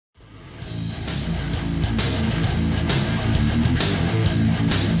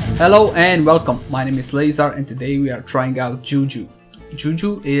Hello and welcome, my name is Lazer and today we are trying out JUJU.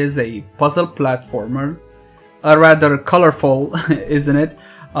 JUJU is a puzzle platformer, rather colorful, isn't it?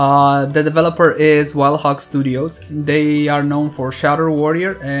 The developer is Wildhawk Studios. They are known for Shadow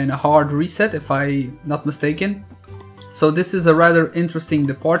Warrior and Hard Reset, if I'm not mistaken. So this is a rather interesting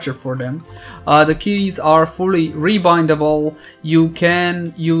departure for them. The keys are fully rebindable. You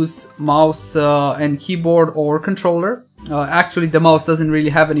can use mouse and keyboard or controller. Actually, the mouse doesn't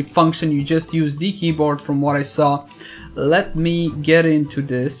really have any function. You just use the keyboard from what I saw. Let me get into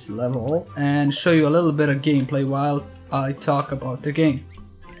this level and show you a little bit of gameplay while I talk about the game.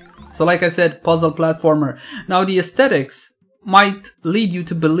 So like I said, puzzle platformer. Now the aesthetics might lead you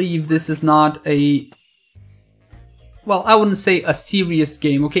to believe this is not a... well, I wouldn't say a serious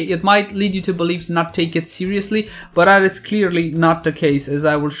game, okay? It might lead you to believe to not take it seriously, but that is clearly not the case, as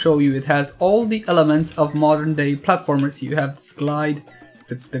I will show you. It has all the elements of modern day platformers. You have this glide,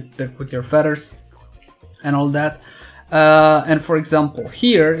 with your feathers, and all that. And for example,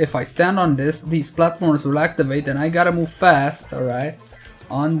 here, if I stand on this, these platforms will activate, and I gotta move fast, alright,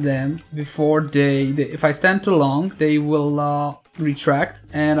 on them before if I stand too long, they will retract,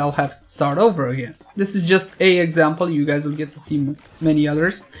 and I'll have to start over again. This is just a example. You guys will get to see many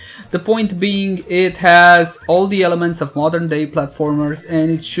others. The point being, it has all the elements of modern day platformers and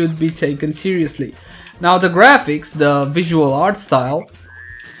it should be taken seriously. Now the graphics, the visual art style,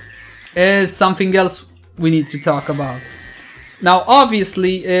 is something else we need to talk about. Now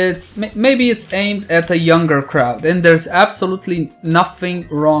obviously maybe it's aimed at a younger crowd, and there's absolutely nothing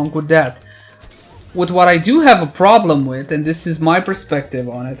wrong with that. With what I do have a problem with, and this is my perspective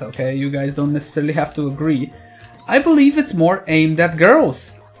on it, okay, you guys don't necessarily have to agree, I believe it's more aimed at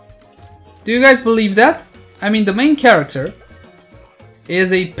girls. Do you guys believe that? I mean, the main character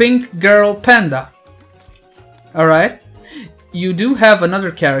is a pink girl panda. Alright? You do have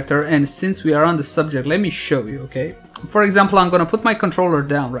another character, and since we are on the subject, let me show you, okay? For example, I'm gonna put my controller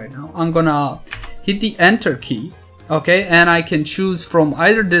down right now. I'm gonna hit the enter key, okay, and I can choose from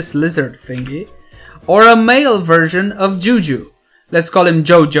either this lizard thingy or a male version of JUJU. Let's call him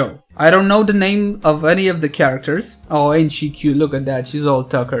JoJo. I don't know the name of any of the characters. Oh, ain't she cute? Look at that. She's all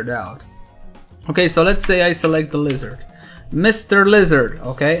tuckered out. Okay, so let's say I select the lizard. Mr. Lizard.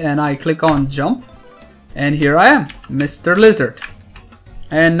 Okay, and I click on jump. And here I am, Mr. Lizard.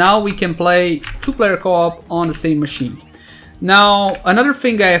 And now we can play two-player co-op on the same machine. Now, another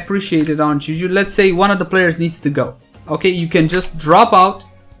thing I appreciated on JUJU, let's say one of the players needs to go. Okay, you can just drop out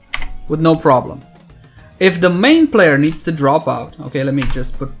with no problem. If the main player needs to drop out, okay, let me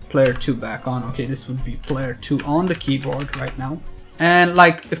just put player 2 back on. Okay, this would be player 2 on the keyboard right now. And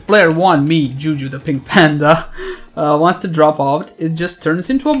like, if player 1, me, JUJU, the pink panda, wants to drop out, it just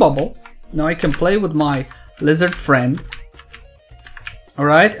turns into a bubble. Now I can play with my lizard friend.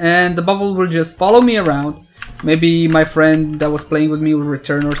 Alright, and the bubble will just follow me around. Maybe my friend that was playing with me will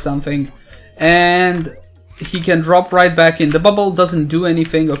return or something. And he can drop right back in. The bubble doesn't do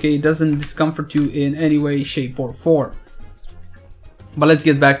anything, okay? It doesn't discomfort you in any way, shape, or form. But let's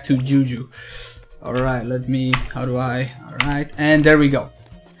get back to JUJU. Alright, alright, and there we go.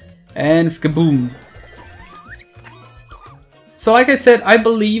 And skaboom. So like I said, I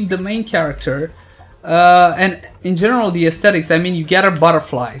believe the main character, and in general the aesthetics, I mean, you gather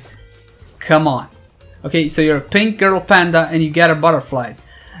butterflies. Come on. Okay, so you're a pink girl panda and you gather butterflies.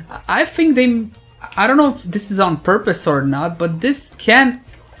 I think I don't know if this is on purpose or not, but this can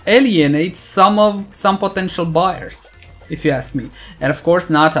alienate some potential buyers, if you ask me. And of course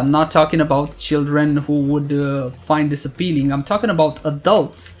I'm not talking about children who would find this appealing. I'm talking about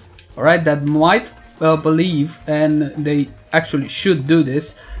adults, alright, that might believe, and they actually should do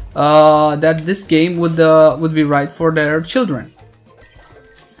this, that this game would be right for their children.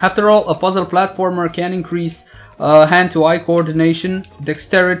 After all, a puzzle platformer can increase hand-to-eye coordination,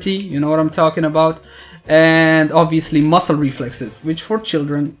 dexterity, you know what I'm talking about, and obviously muscle reflexes, which for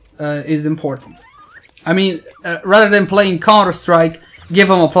children is important. I mean, rather than playing Counter-Strike, give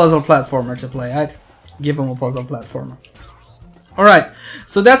them a puzzle platformer to play, right? Give them a puzzle platformer. Alright,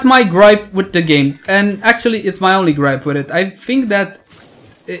 so that's my gripe with the game, and actually it's my only gripe with it. I think that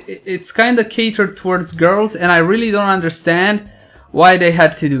it's kind of catered towards girls, and I really don't understand why they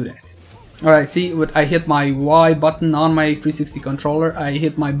had to do that. Alright, see, I hit my Y button on my 360 controller, I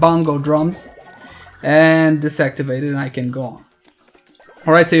hit my bongo drums, and disactivated, and I can go on.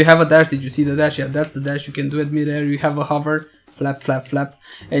 Alright, so you have a dash. Did you see the dash? Yeah, that's the dash. You can do it mid-air. You have a hover, flap, flap, flap,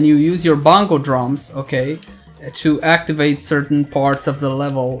 and you use your bongo drums, okay, to activate certain parts of the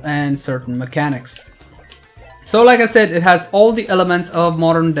level and certain mechanics. So like I said, it has all the elements of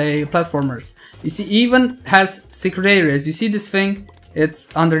modern day platformers. You see, even has secret areas. You see this thing?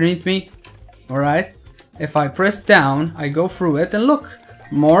 It's underneath me. Alright. If I press down, I go through it and look.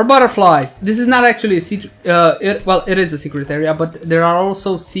 More butterflies. This is not actually a secret. Well, it is a secret area, but there are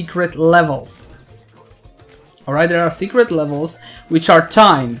also secret levels. Alright, there are secret levels which are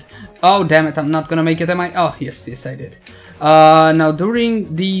timed. Oh, damn it, I'm not gonna make it, am I? Oh, yes, I did. Now,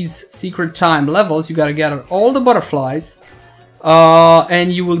 during these secret time levels, you gotta gather all the butterflies.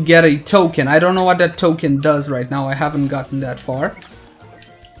 And you will get a token. I don't know what that token does right now. I haven't gotten that far.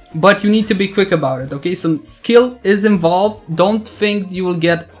 But you need to be quick about it, okay? Some skill is involved. Don't think you will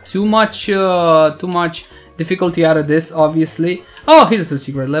get too much difficulty out of this, obviously. Oh, here's a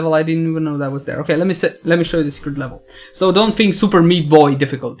secret level. I didn't even know that was there. Okay, let me show you the secret level. So don't think Super Meat Boy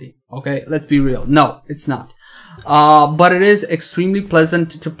difficulty, okay? Let's be real. No, it's not. But it is extremely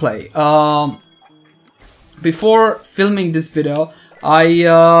pleasant to play. Before filming this video,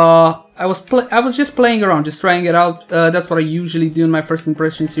 I was just playing around, just trying it out. That's what I usually do in my first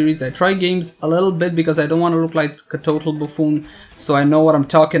impression series. I try games a little bit because I don't want to look like a total buffoon, so I know what I'm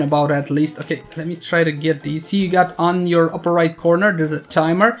talking about at least. Okay, let me try to get these. See, you got on your upper right corner, there's a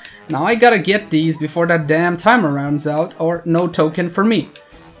timer. Now I gotta get these before that damn timer runs out, or no token for me.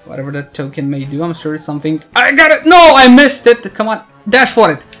 Whatever that token may do, I'm sure it's something. I got it! No, I missed it! Come on, dash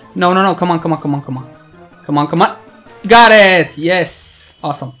for it! No, come on. Come on. Got it! Yes!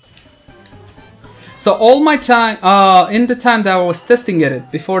 Awesome. So all my time, in the time that I was testing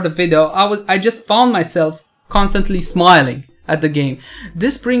it before the video, I just found myself constantly smiling at the game.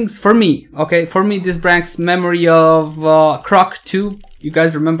 This brings, for me, this brings memory of Croc 2. You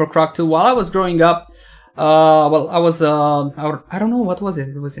guys remember Croc 2? While I was growing up, well, I was, I don't know, what was it?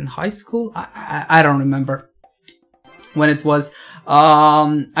 It was in high school? I don't remember when it was.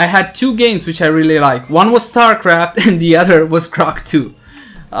 I had two games which I really liked. One was StarCraft and the other was Croc 2.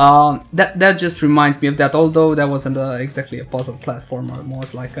 That just reminds me of that, although that wasn't exactly a puzzle platformer, more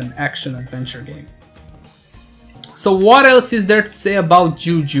like an action adventure game. So what else is there to say about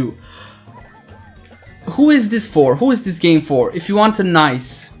JUJU? Who is this for? Who is this game for? If you want a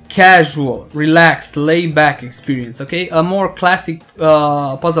nice, casual, relaxed, laid-back experience, okay? A more classic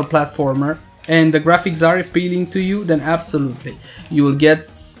puzzle platformer, and the graphics are appealing to you, then absolutely you will get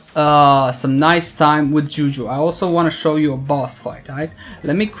some nice time with JUJU. I also want to show you a boss fight, right?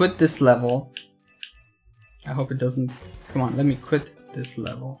 Let me quit this level. I hope it doesn't. Come on, let me quit this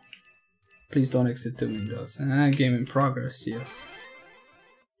level. Please don't exit to Windows. Game in progress, yes.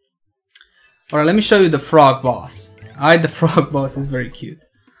 Alright, let me show you the frog boss. Alright, the frog boss is very cute.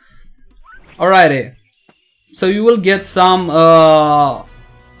 Alrighty. So you will get some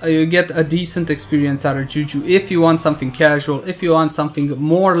you get a decent experience out of JUJU if you want something casual, if you want something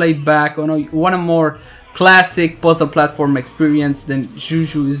more laid back, or you want a more classic puzzle platform experience, then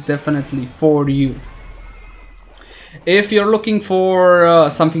JUJU is definitely for you. If you're looking for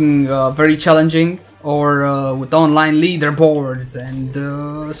something very challenging, or with online leaderboards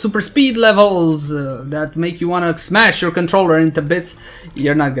and super speed levels that make you want to smash your controller into bits,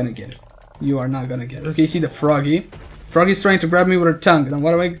 you're not gonna get it. You are not gonna get it. Okay, see the froggy? Froggy's trying to grab me with her tongue. Now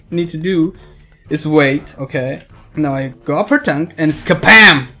what I need to do is wait, okay? Now I go up her tongue and it's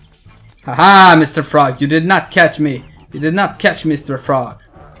kapam! Haha, Mr. Frog, you did not catch me. You did not catch Mr. Frog.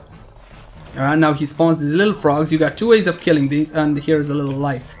 Alright, now he spawns these little frogs. You got two ways of killing these, and here's a little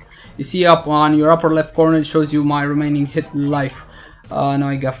life. You see up on your upper left corner, it shows you my remaining hit life. Now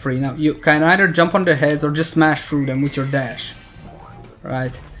I got 3. Now you can either jump on their heads or just smash through them with your dash.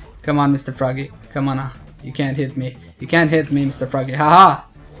 Right. Come on, Mr. Froggy. Come on now. You can't hit me. You can't hit me, Mr. Froggy. Haha!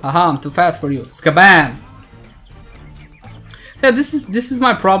 Haha, I'm too fast for you. Skabam! Yeah, this is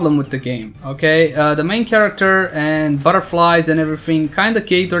my problem with the game, okay? The main character and butterflies and everything kind of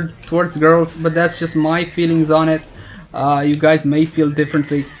catered towards girls, but that's just my feelings on it. You guys may feel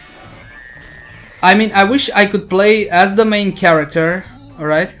differently. I mean, I wish I could play as the main character,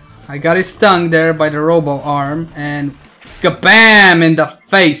 alright? I got his tongue there by the robo arm, and skabam in the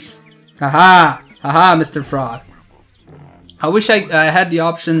face! Haha! Haha, Mr. Frog. I wish I had the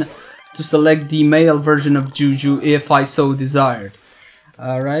option to select the male version of JUJU if I so desired.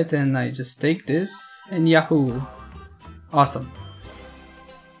 Alright, and I just take this, and yahoo! Awesome.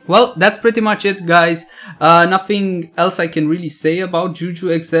 Well, that's pretty much it, guys. Nothing else I can really say about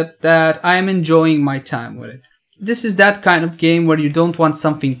JUJU except that I am enjoying my time with it. This is that kind of game where you don't want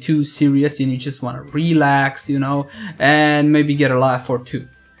something too serious and you just want to relax, you know, and maybe get a laugh or two.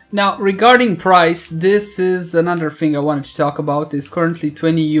 Now, regarding price, this is another thing I wanted to talk about. It's currently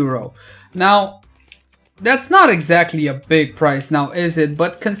 €20. Now, that's not exactly a big price now, is it?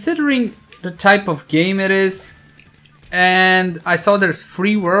 But considering the type of game it is, and I saw there's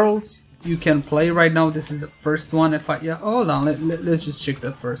free worlds, you can play right now. This is the first one. If I, yeah, hold on, let's just check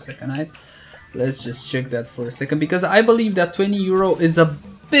that for a second, right? Let's just check that for a second, because I believe that 20 euro is a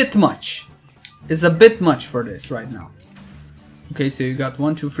bit much. Is a bit much for this right now. Okay, so you got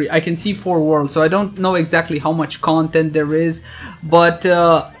 1, 2, 3. I can see 4 worlds, so I don't know exactly how much content there is, but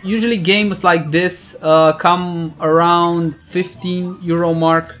usually games like this come around 15 euro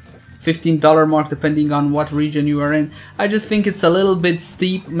mark, $15 mark, depending on what region you are in. I just think it's a little bit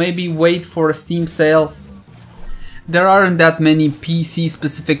steep. Maybe wait for a Steam sale. There aren't that many PC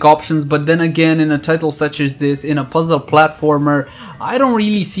specific options, but then again, in a title such as this, in a puzzle platformer, I don't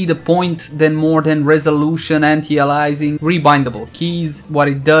really see the point then more than resolution, anti-aliasing, rebindable keys. What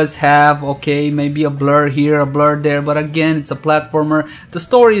it does have, okay, maybe a blur here, a blur there, but again, it's a platformer. The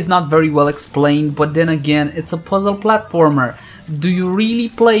story is not very well explained, but then again, it's a puzzle platformer. Do you really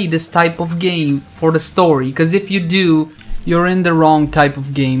play this type of game for the story? Because if you do, you're in the wrong type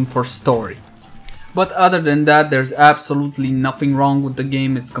of game for story. But other than that, there's absolutely nothing wrong with the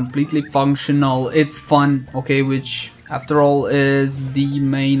game. It's completely functional, it's fun, okay, which after all is the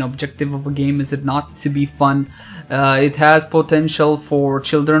main objective of a game, is it not? To be fun. It has potential for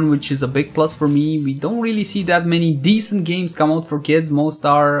children, which is a big plus for me. We don't really see that many decent games come out for kids. Most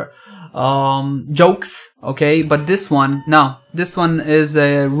are jokes, okay, but this one, no, this one is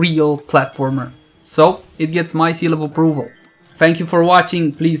a real platformer, so it gets my seal of approval. Thank you for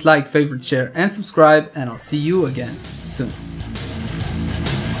watching. Please like, favorite, share and subscribe, and I'll see you again soon.